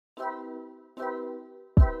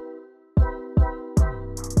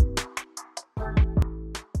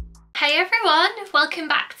Hi everyone, welcome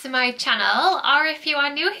back to my channel, or if you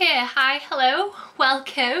are new here, hi, hello,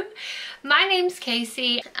 welcome. My name's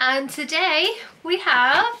Casey and today we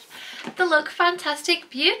have the Look Fantastic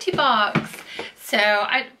Beauty Box. So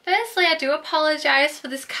firstly I do apologise for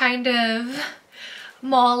this kind of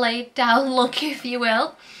more laid down look, if you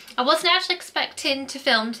will. I wasn't actually expecting to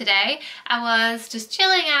film today. I was just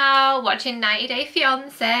chilling out, watching 90 Day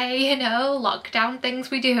Fiancé, you know, lockdown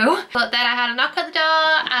things we do. But then I had a knock at the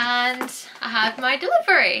door and I had my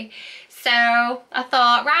delivery. So I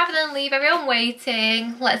thought, rather than leave everyone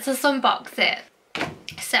waiting, let's just unbox it.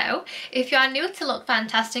 So, if you are new to Look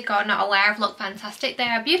Fantastic or not aware of Look Fantastic, they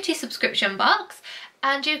are a beauty subscription box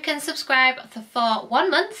and you can subscribe for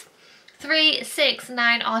 1 month, 3, 6,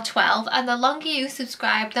 9 or 12, and the longer you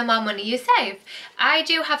subscribe the more money you save. I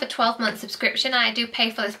do have a 12-month subscription and I do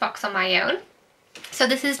pay for this box on my own. So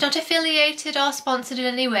this is not affiliated or sponsored in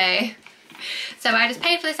any way. So I just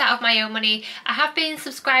pay for this out of my own money. I have been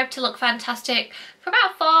subscribed to Look Fantastic for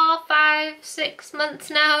about 4, 5, 6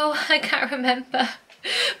 months now. I can't remember.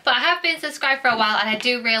 But I have been subscribed for a while and I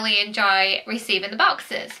do really enjoy receiving the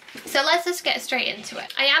boxes. So let's just get straight into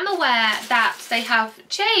it. I am aware that they have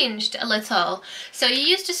changed a little. So you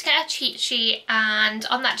used to get a cheat sheet and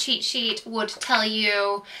on that cheat sheet would tell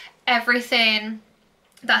you everything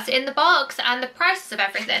that's in the box and the prices of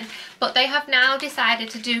everything. But they have now decided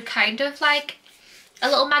to do kind of like a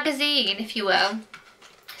little magazine, if you will.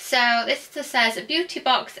 So this just says Beauty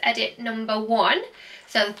Box Edit number 1.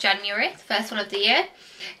 So January, the first one of the year.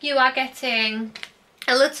 You are getting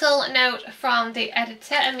a little note from the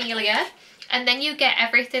editor, Amelia, and then you get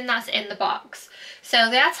everything that's in the box. So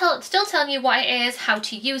they are still telling you what it is, how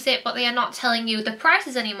to use it, but they are not telling you the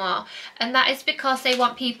prices anymore. And that is because they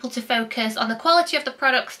want people to focus on the quality of the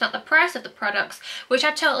products, not the price of the products, which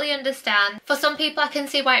I totally understand. For some people I can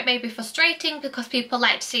see why it may be frustrating because people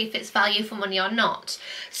like to see if it's value for money or not.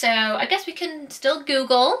 So I guess we can still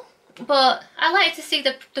Google, but I like to see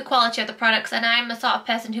the quality of the products, and I'm the sort of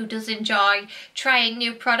person who does enjoy trying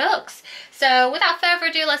new products. So without further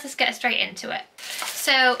ado, let's just get straight into it.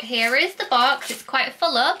 So here is the box. It's quite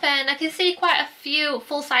full up and I can see quite a few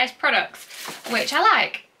full-size products, which I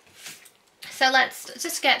like. So let's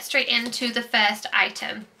just get straight into the first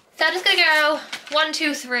item. So I'm just going to go 1,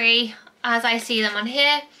 2, 3 as I see them on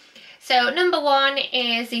here. So number 1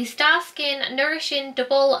 is the Starskin Nourishing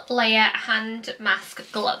Double Layer Hand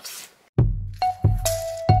Mask Gloves.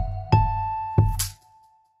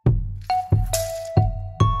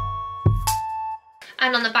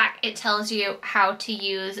 And on the back it tells you how to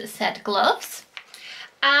use said gloves.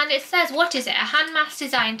 And it says, what is it? A hand mask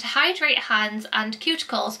designed to hydrate hands and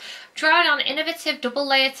cuticles, drawn on innovative double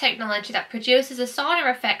layer technology that produces a sauna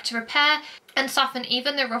effect to repair and soften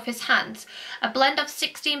even the roughest hands. A blend of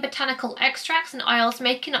 16 botanical extracts and oils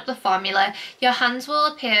making up the formula, your hands will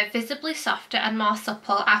appear visibly softer and more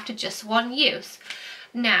supple after just one use.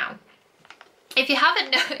 Now, if you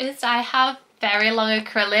haven't noticed, I have very long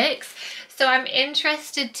acrylics, so I'm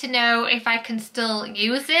interested to know if I can still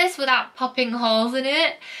use this without popping holes in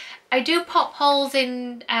it. I do pop holes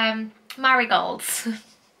in marigolds.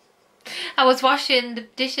 I was washing the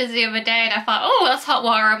dishes the other day and I thought, oh, that's hot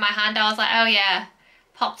water on my hand. I was like, oh yeah,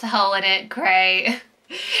 popped a hole in it, great.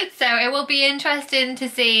 So it will be interesting to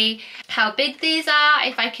see how big these are,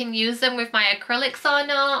 if I can use them with my acrylics or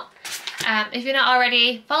not. If you're not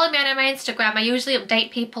already, follow me on my Instagram. I usually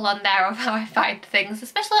update people on there of how I find things,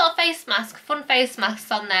 especially little face masks, fun face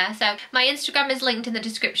masks on there. So my Instagram is linked in the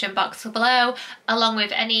description box below, along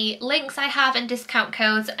with any links I have and discount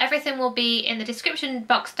codes. Everything will be in the description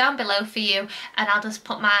box down below for you, and I'll just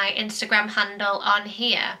put my Instagram handle on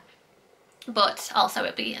here. But also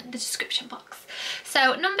it'll be in the description box.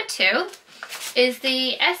 So number 2 is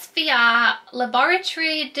the SVR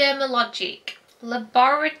Laboratoire Dermalogique.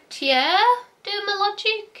 Laboratoire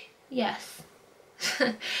Dermalogique? Yes.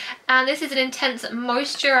 And this is an intense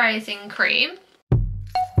moisturising cream.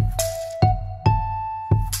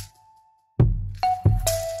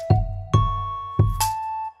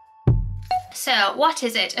 So what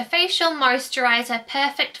is it? A facial moisturiser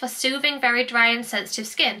perfect for soothing very dry and sensitive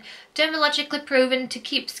skin. Dermatologically proven to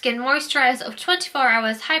keep skin moisturised up to 24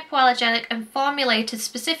 hours, hypoallergenic and formulated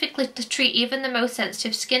specifically to treat even the most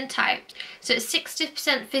sensitive skin types. So it's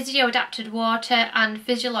 60% physio-adapted water and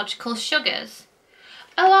physiological sugars.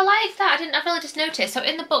 Oh, I like that. I've really just noticed. So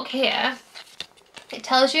in the book here, it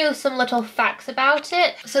tells you some little facts about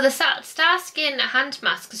it. So the Starskin hand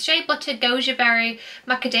masks: shea butter, goji berry,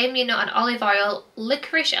 macadamia nut and olive oil,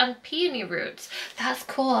 licorice and peony roots. That's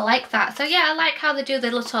cool, I like that. So yeah, I like how they do the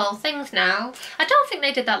little things now. I don't think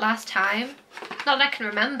they did that last time, not that I can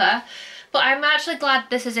remember. But I'm actually glad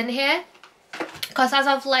this is in here, because as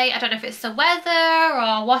of late, I don't know if it's the weather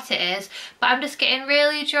or what it is, but I'm just getting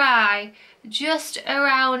really dry just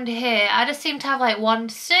around here. I just seem to have like one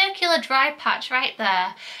circular dry patch right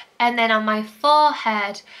there, and then on my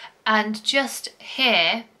forehead and just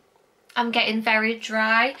here I'm getting very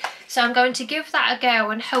dry. So I'm going to give that a go,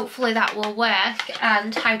 and hopefully that will work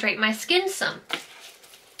and hydrate my skin some.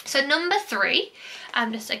 So number 3,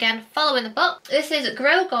 I'm just again following the book. This is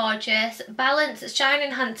Grow Gorgeous Balance Shine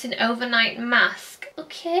Enhancing Overnight Mask.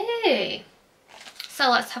 Okay, so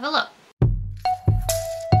let's have a look.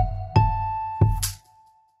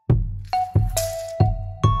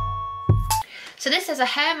 So this is a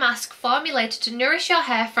hair mask formulated to nourish your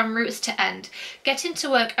hair from roots to end, getting to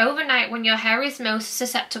work overnight when your hair is most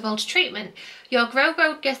susceptible to treatment. Your Grow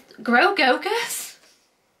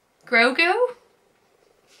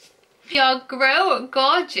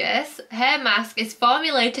Gorgeous hair mask is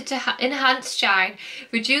formulated to enhance shine,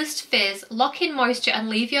 reduce fizz, lock in moisture and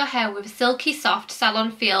leave your hair with silky soft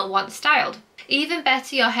salon feel once styled. Even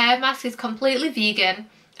better, your hair mask is completely vegan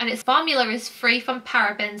and its formula is free from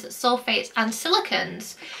parabens, sulfates and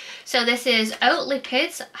silicons. So this is oat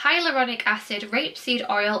lipids, hyaluronic acid, rapeseed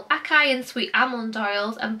oil, acai and sweet almond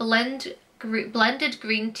oils and blended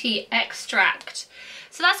green tea extract.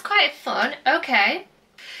 So that's quite fun. Okay.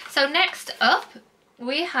 So next up,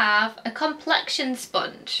 we have a complexion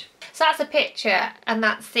sponge. So that's a picture and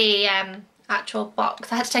that's the actual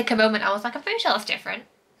box. I had to take a moment. I was like, I'm pretty sure that's different.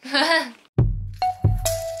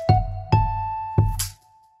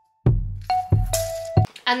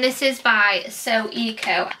 And this is by So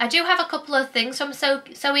Eco. I do have a couple of things from So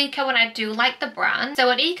Eco and I do like the brand. So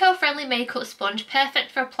an eco-friendly makeup sponge,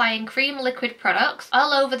 perfect for applying cream liquid products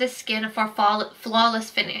all over the skin for a flawless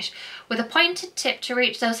finish, with a pointed tip to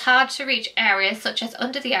reach those hard to reach areas such as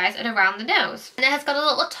under the eyes and around the nose. And it has got a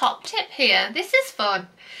little top tip here. This is fun.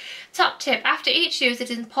 Top tip, after each use it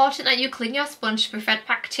is important that you clean your sponge to prevent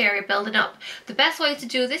bacteria building up. The best way to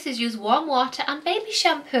do this is use warm water and baby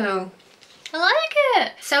shampoo. I like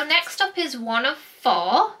it. So next up is one of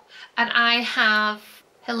 4 and I have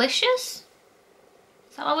Helicious.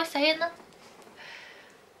 Is that what we're saying there?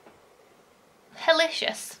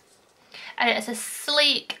 Helicious. And it's a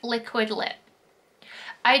sleek liquid lip.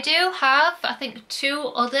 I do have, I think,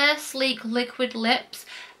 2 other sleek liquid lips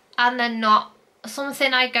and they're not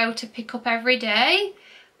something I go to pick up every day,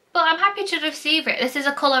 but I'm happy to receive it. This is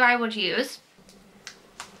a colour I would use.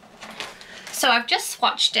 So I've just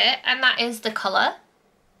swatched it and that is the colour.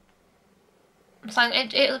 So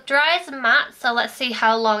it dries matte, so let's see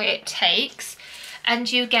how long it takes.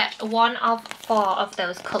 And you get 1 of 4 of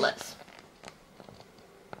those colours.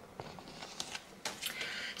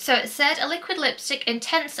 So it said a liquid lipstick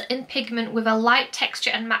intense in pigment with a light texture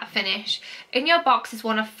and matte finish. In your box is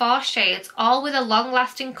 1 of 4 shades, all with a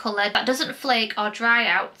long-lasting colour that doesn't flake or dry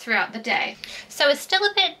out throughout the day. So it's still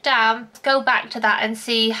a bit damp. Let's go back to that and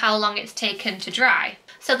see how long it's taken to dry.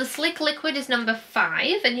 So the sleek liquid is number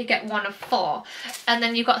 5 and you get 1 of 4. And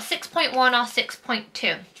then you've got 6.1 or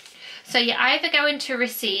 6.2. So you're either going to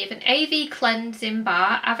receive an AV cleansing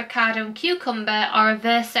bar, avocado and cucumber, or a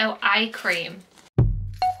Verso eye cream.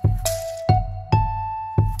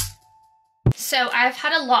 So I've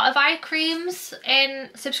had a lot of eye creams in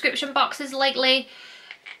subscription boxes lately,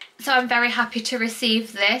 so I'm very happy to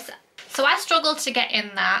receive this. So I struggled to get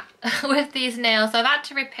in that with these nails, so I've had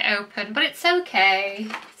to rip it open, but it's okay.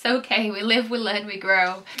 It's okay, we live, we learn, we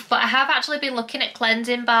grow. But I have actually been looking at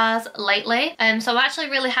cleansing bars lately, so I'm actually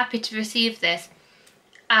really happy to receive this.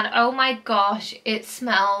 And oh my gosh, it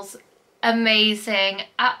smells amazing,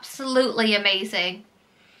 absolutely amazing.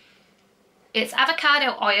 It's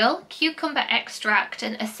avocado oil, cucumber extract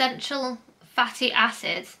and essential fatty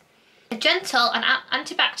acids. A gentle and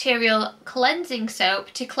antibacterial cleansing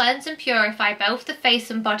soap to cleanse and purify both the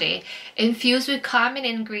face and body, infused with calming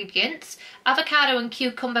ingredients, avocado and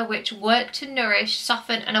cucumber, which work to nourish,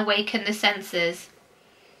 soften and awaken the senses.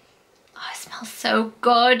 Oh, it smells so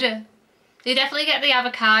good. You definitely get the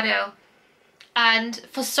avocado. And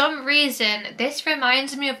for some reason, this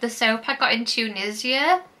reminds me of the soap I got in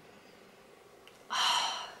Tunisia.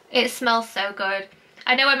 Oh, it smells so good.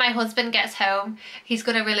 I know when my husband gets home, he's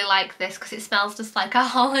going to really like this because it smells just like a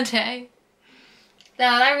holiday. No,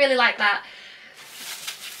 I really like that.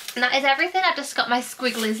 And that is everything. I've just got my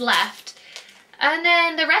squigglies left. And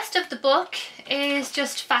then the rest of the book is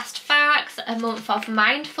just fast facts, a month of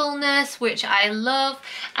mindfulness, which I love.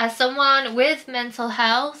 As someone with mental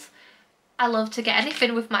health, I love to get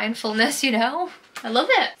anything with mindfulness, you know. I love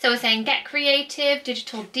it. So we're saying get creative,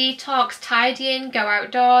 digital detox, tidying, go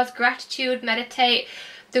outdoors, gratitude, meditate,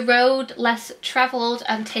 the road less travelled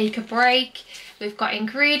and take a break. We've got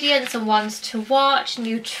ingredients and ones to watch,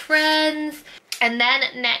 new trends, and then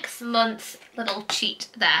next month's little cheat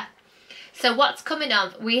there. So what's coming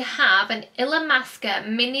up? We have an Illamasqua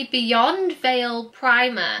Mini Beyond Veil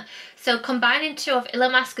Primer. So combining two of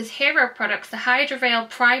Illamasqua's hero products, the Hydra Veil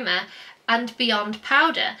Primer and Beyond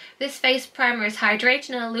Powder. This face primer is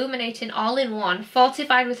hydrating and illuminating all in one,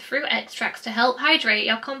 fortified with fruit extracts to help hydrate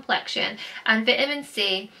your complexion and vitamin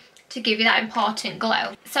C to give you that important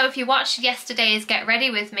glow. So if you watched yesterday's Get Ready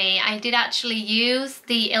With Me, I did actually use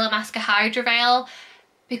the Illamasqua Hydra Veil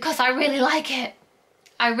because I really like it.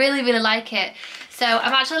 I really like it. So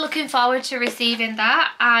I'm actually looking forward to receiving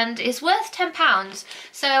that, and it's worth £10.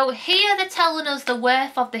 So here they're telling us the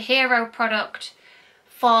worth of the hero product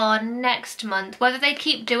for next month. Whether they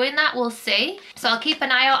keep doing that, we'll see. So I'll keep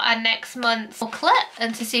an eye out on next month's booklet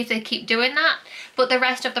and to see if they keep doing that. But the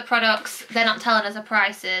rest of the products, they're not telling us the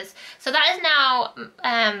prices. So that is now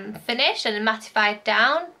finished and mattified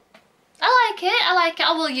down. I like it, I like it.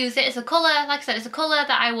 I will use it. It's a colour, like I said, it's a colour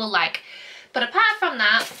that I will like. But apart from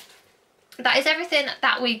that, that is everything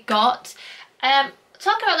that we got.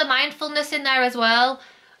 Talk about the mindfulness in there as well.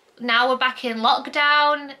 Now we're back in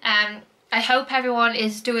lockdown. I hope everyone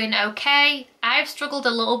is doing okay. I've struggled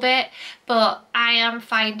a little bit, but I am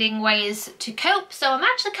finding ways to cope. So I'm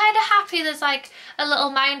actually kind of happy there's like a little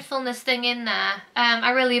mindfulness thing in there.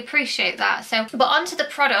 I really appreciate that. So, but onto the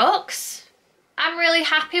products. I'm really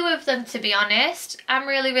happy with them, to be honest. I'm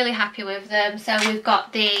really happy with them. So we've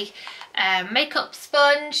got the makeup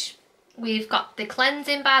sponge, we've got the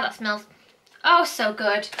cleansing bar that smells oh so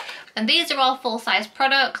good, and these are all full-size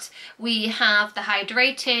products. We have the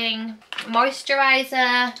hydrating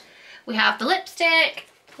moisturizer, we have the lipstick,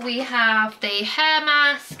 we have the hair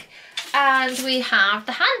mask, and we have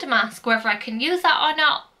the hand mask. Whether I can use that or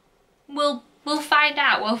not, we'll find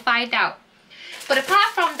out. But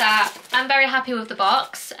apart from that, I'm very happy with the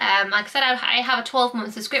box. Like I said, I have a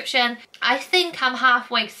 12-month subscription. I think I'm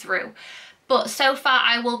halfway through. But so far,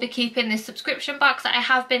 I will be keeping this subscription box. I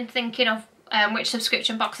have been thinking of which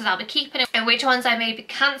subscription boxes I'll be keeping and which ones I may be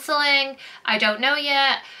cancelling. I don't know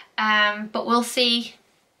yet, but we'll see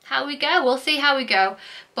how we go. We'll see how we go.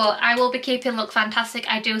 But I will be keeping Look Fantastic.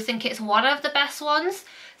 I do think it's one of the best ones.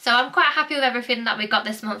 So I'm quite happy with everything that we got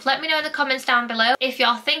this month. Let me know in the comments down below if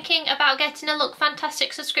you're thinking about getting a Look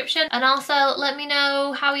Fantastic subscription, and also let me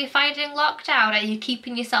know how you're finding lockdown. Are you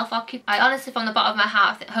keeping yourself occupied? I honestly, from the bottom of my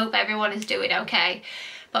heart, hope everyone is doing okay.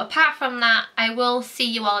 But apart from that, I will see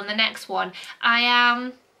you all in the next one.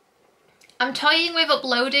 I'm toying with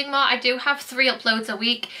uploading more. I do have 3 uploads a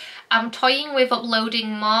week. I'm toying with uploading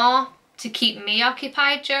more to keep me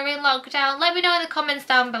occupied during lockdown. Let me know in the comments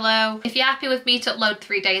down below if you're happy with me to upload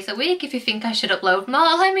 3 days a week. If you think I should upload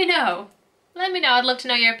more, let me know. Let me know. I'd love to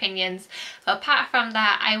know your opinions. But apart from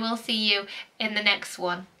that, I will see you in the next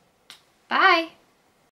one. Bye.